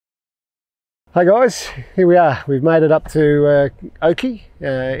Hi guys, here we are. We've made it up to Oakey,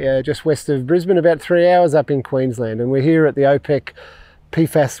 just west of Brisbane, about 3 hours up in Queensland, and we're here at the OPEC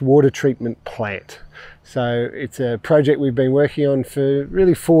PFAS water treatment plant. So it's a project we've been working on for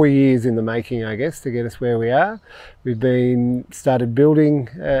really 4 years in the making, I guess, to get us where we are. We've started building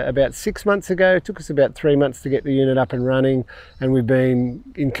about 6 months ago. It took us about 3 months to get the unit up and running, and we've been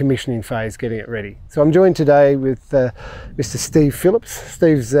in commissioning phase getting it ready. So I'm joined today with Mr. Steve Phillips.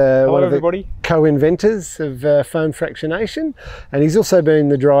 Steve's one of the co-inventors of foam fractionation, and he's also been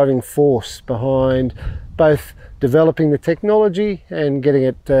the driving force behind both developing the technology and getting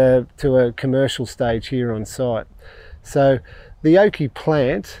it to a commercial stage here on site. So the Oakey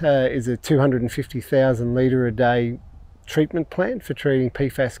plant is a 250,000 litre a day treatment plant for treating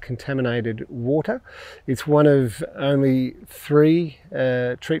PFAS contaminated water. It's one of only 3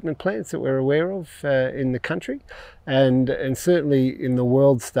 treatment plants that we're aware of in the country, and certainly in the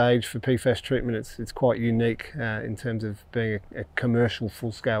world stage for PFAS treatment it's quite unique in terms of being a commercial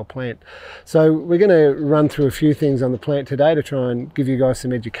full-scale plant. So we're going to run through a few things on the plant today to try and give you guys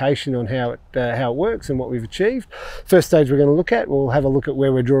some education on how it works and what we've achieved. First stage we'll have a look at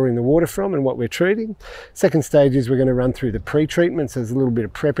where we're drawing the water from and what we're treating. Second stage is we're going to run through the pre-treatment, so there's a little bit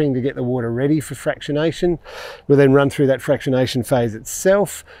of prepping to get the water ready for fractionation. We'll then run through that fractionation phase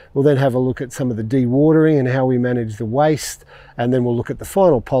itself. We'll then have a look at some of the dewatering and how we manage the waste, and then we'll look at the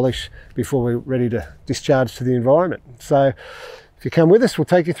final polish before we're ready to discharge to the environment. So if you come with us, we'll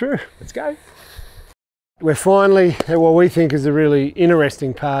take you through. Let's go. We're finally at what we think is a really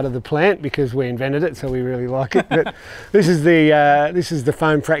interesting part of the plant because we invented it, so we really like it. But this is the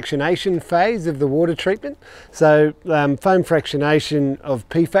foam fractionation phase of the water treatment. So foam fractionation of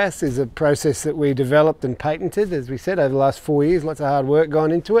PFAS is a process that we developed and patented, as we said, over the last 4 years. Lots of hard work gone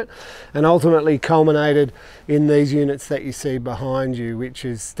into it, and ultimately culminated in these units that you see behind you, which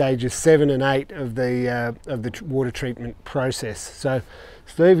is stages 7 and 8 of the water treatment process. So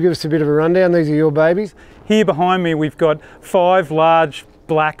Steve, give us a bit of a rundown. These are your babies. Here behind me we've got 5 large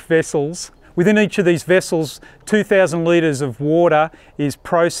black vessels. Within each of these vessels, 2,000 litres of water is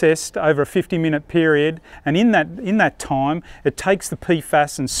processed over a 50-minute period, and in that time it takes the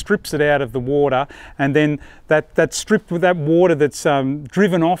PFAS and strips it out of the water, and then that water that's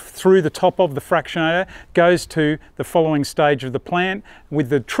driven off through the top of the fractionator goes to the following stage of the plant, with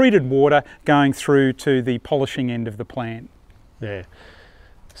the treated water going through to the polishing end of the plant. Yeah.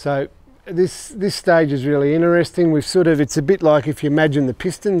 So this stage is really interesting. It's a bit like if you imagine the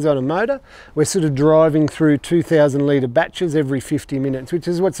pistons on a motor. We're sort of driving through 2,000 litre batches every 50 minutes, which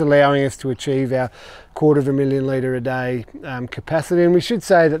is what's allowing us to achieve our 250,000 litre a day capacity. And we should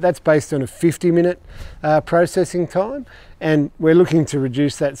say that that's based on a 50-minute processing time, and we're looking to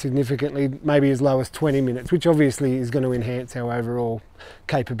reduce that significantly, maybe as low as 20 minutes, which obviously is going to enhance our overall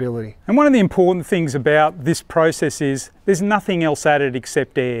capability. And one of the important things about this process is there's nothing else added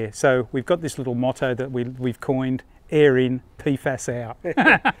except air. So we've got this little motto that we've coined: air in, PFAS out.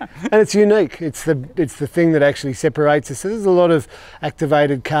 And it's unique. It's the thing that actually separates us. So there's a lot of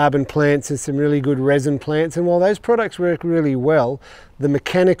activated carbon plants and some really good resin plants, and while those products work really well, the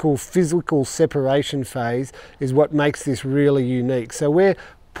mechanical physical separation phase is what makes this really unique. So we're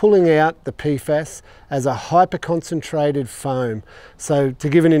pulling out the PFAS as a hyper-concentrated foam. So to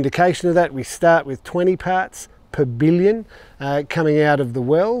give an indication of that, we start with 20 parts per billion coming out of the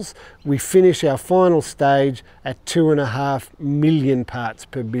wells. We finish our final stage at 2.5 million parts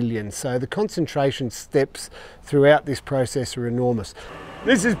per billion. So the concentration steps throughout this process are enormous.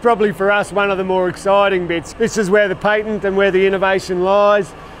 This is probably for us one of the more exciting bits. This is where the patent and where the innovation lies.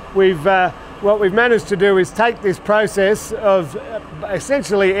 What we've managed to do is take this process of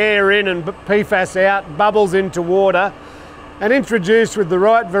essentially air in and PFAS out, bubbles into water, and introduce, with the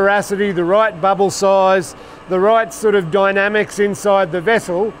right veracity, the right bubble size, the right sort of dynamics inside the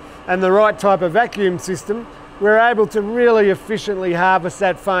vessel, and the right type of vacuum system, we're able to really efficiently harvest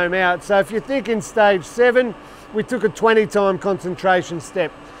that foam out. So if you think in stage 7, we took a 20-time concentration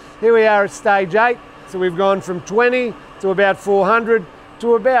step. Here we are at stage 8, so we've gone from 20 to about 400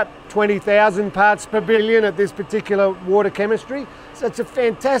 to about 20,000 parts per billion at this particular water chemistry. So it's a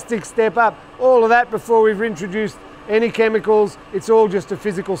fantastic step up. All of that before we've introduced any chemicals. It's all just a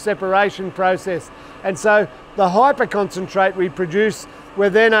physical separation process. And so the hyper concentrate we produce, we're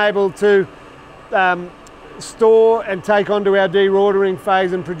then able to store and take onto our dewatering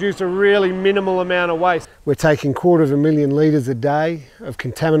phase and produce a really minimal amount of waste. We're taking 250,000 litres a day of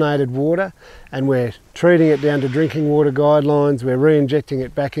contaminated water, and we're treating it down to drinking water guidelines. We're re-injecting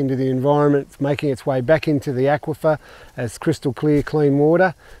it back into the environment. It's making its way back into the aquifer as crystal clear, clean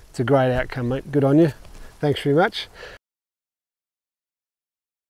water. It's a great outcome, mate. Good on you. Thanks very much.